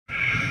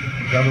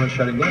government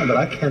shutting down, but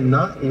I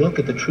cannot look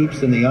at the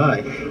troops in the eye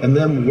and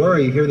then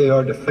worry, here they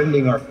are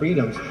defending our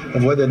freedoms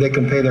of whether they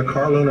can pay their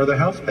car loan or their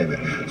house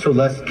payment. So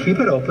let's keep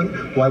it open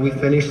while we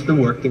finish the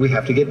work that we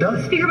have to get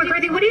done. Speaker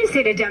McCarthy, what do you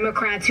say to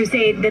Democrats who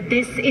say that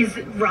this is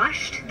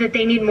rushed, that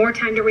they need more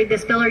time to read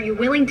this bill? Are you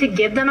willing to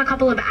give them a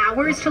couple of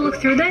hours to look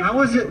through this?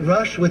 How is it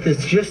rushed with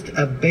it's just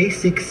a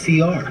basic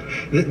CR?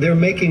 They're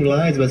making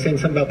lines by saying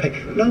something about pay.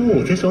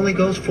 No, this only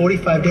goes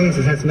 45 days.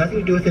 This has nothing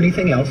to do with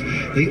anything else.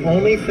 The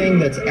only thing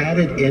that's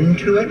added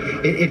into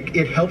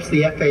it helps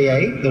the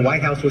FAA. The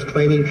White House was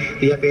claiming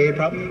the FAA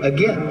problem.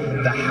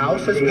 Again, the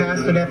House has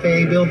passed an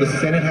FAA bill. The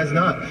Senate has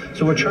not.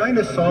 So we're trying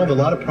to solve a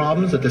lot of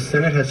problems that the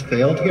Senate has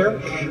failed here.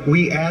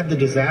 We add the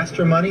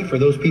disaster money for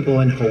those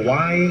people in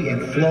Hawaii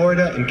and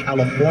Florida and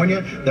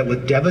California that were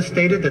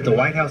devastated that the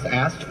White House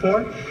asked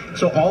for.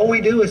 So all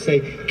we do is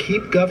say,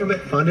 keep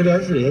government funded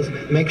as it is,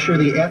 make sure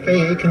the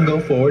FAA can go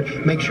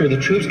forward, make sure the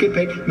troops get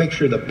paid, make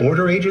sure the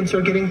border agents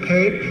are getting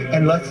paid,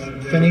 and let's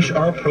finish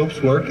our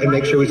appropriate work and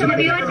make sure we support.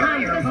 Have you had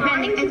time to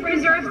spending to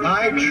preserve the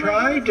I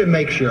tried to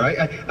make sure.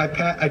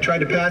 I tried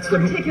to pass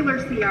them. Particular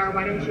CR,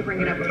 why don't you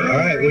bring it up? All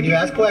right, when you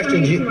ask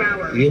questions, you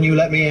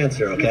let me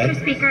answer, okay?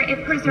 Mr. Speaker,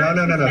 it preserves.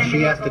 No.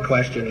 She asked the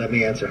question. Let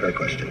me answer her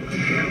question.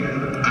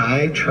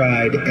 I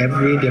tried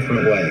every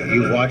different way.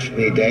 You've watched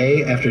me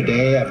day after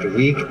day after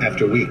week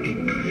after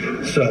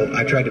week. So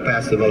I tried to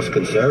pass the most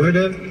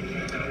conservative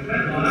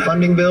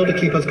funding bill to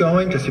keep us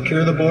going, to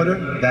secure the border.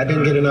 That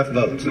didn't get enough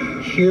votes.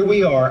 Here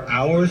we are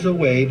hours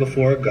away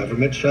before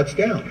government shuts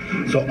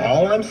down. So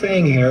all I'm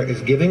saying here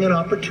is giving an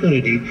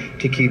opportunity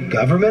to keep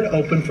government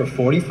open for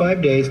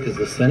 45 days because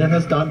the Senate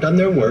has not done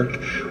their work.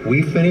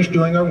 We finished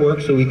doing our work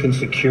so we can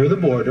secure the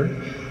border.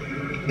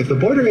 If the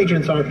border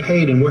agents aren't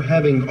paid and we're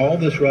having all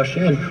this rush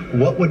in,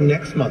 what would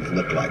next month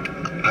look like?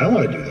 I don't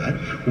want to do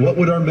that. What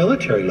would our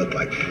military look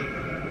like?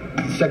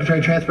 Secretary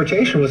of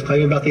Transportation was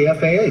claiming about the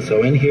FAA.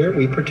 So in here,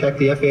 we protect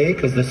the FAA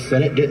because the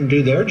Senate didn't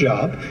do their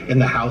job and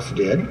the House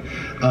did.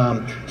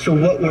 So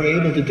what we're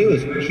able to do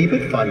is keep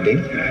it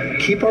funding,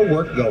 keep our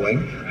work going.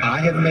 I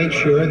have made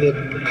sure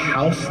that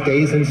House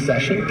stays in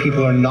session.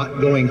 People are not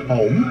going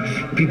home.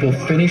 People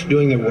finish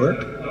doing their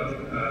work.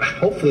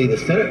 Hopefully the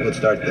Senate would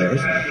start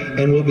theirs,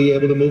 and we'll be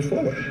able to move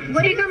forward.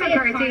 Speaker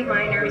McCarthy,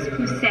 liners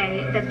who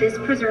say that this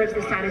preserves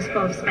the status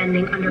quo of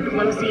spending under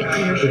Pelosi,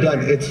 under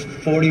Schumer. It's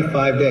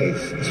 45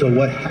 days. So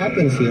what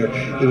happens here,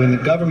 when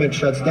the government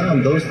shuts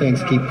down, those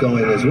things keep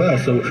going as well.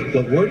 So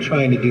what we're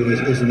trying to do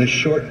is in this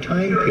short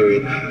time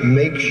period,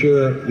 make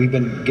sure we've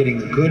been getting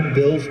good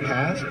bills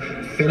passed,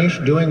 finish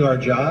doing our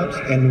jobs,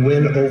 and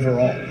win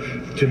overall.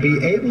 To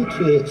be able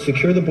to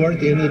secure the border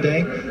at the end of the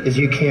day is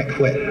you can't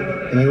quit.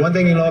 I mean, one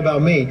thing you know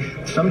about me,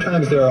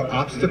 sometimes there are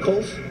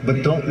obstacles,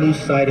 but don't lose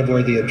sight of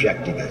where the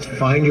objective is.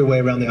 Find your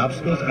way around the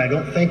obstacles, and I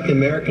don't think the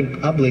American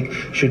public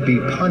should be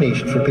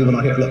punished for people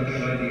not here. Look,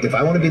 if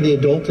I want to be the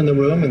adult in the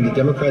room and the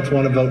Democrats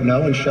want to vote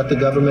no and shut the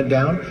government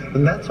down,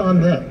 then that's on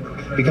them.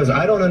 Because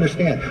I don't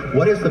understand.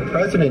 What has the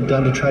president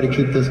done to try to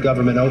keep this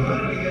government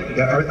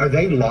open? Are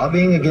they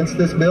lobbying against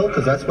this bill?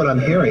 Because that's what I'm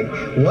hearing.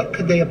 What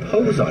could they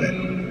oppose on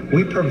it?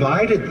 We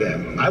provided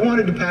them. I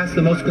wanted to pass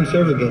the most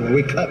conservative bill where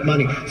we cut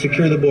money,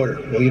 secure the border.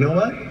 Well, you know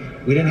what?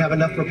 We didn't have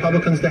enough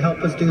Republicans to help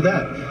us do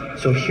that.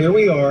 So here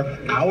we are,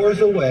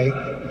 hours away.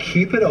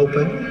 Keep it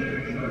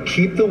open.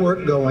 Keep the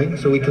work going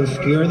so we can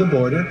secure the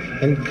border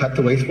and cut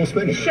the wasteful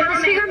spending.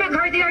 Speaker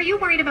McCarthy, are you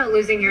worried about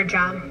losing your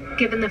job,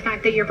 given the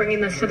fact that you're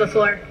bringing this to the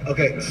floor?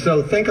 Okay,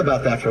 so think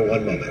about that for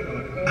one moment.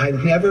 I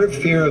never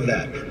fear of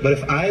that. But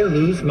if I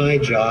lose my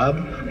job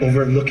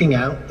over looking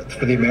out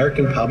for the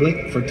American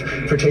public,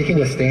 for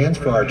taking a stance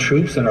for our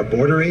troops and our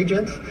border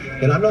agents,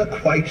 then I'm not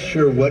quite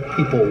sure what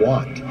people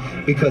want.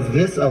 Because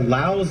this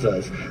allows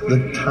us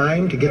the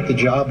time to get the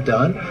job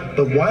done.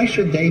 But why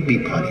should they be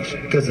punished?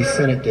 Because the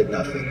Senate did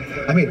nothing.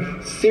 I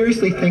mean,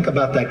 seriously think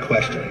about that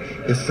question.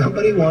 If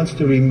somebody wants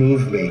to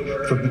remove me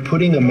for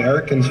putting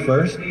Americans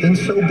first, then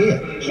so be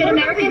it. Should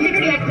Americans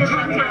expect this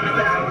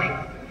shutdown?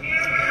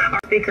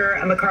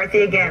 Speaker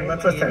McCarthy again.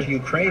 Let's listen.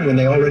 Ukraine when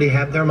they already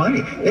have their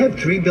money. They have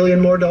 $3 billion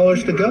more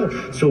to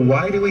go. So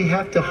why do we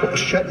have to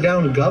shut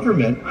down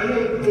government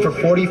for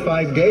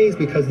 45 days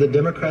because the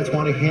Democrats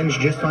want to hinge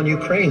just on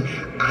Ukraine?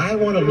 I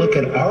want to look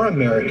at our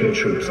American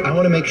troops. I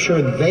want to make sure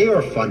they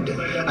are funded.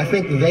 I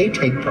think they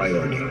take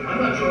priority.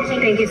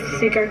 Thank you,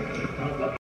 Speaker.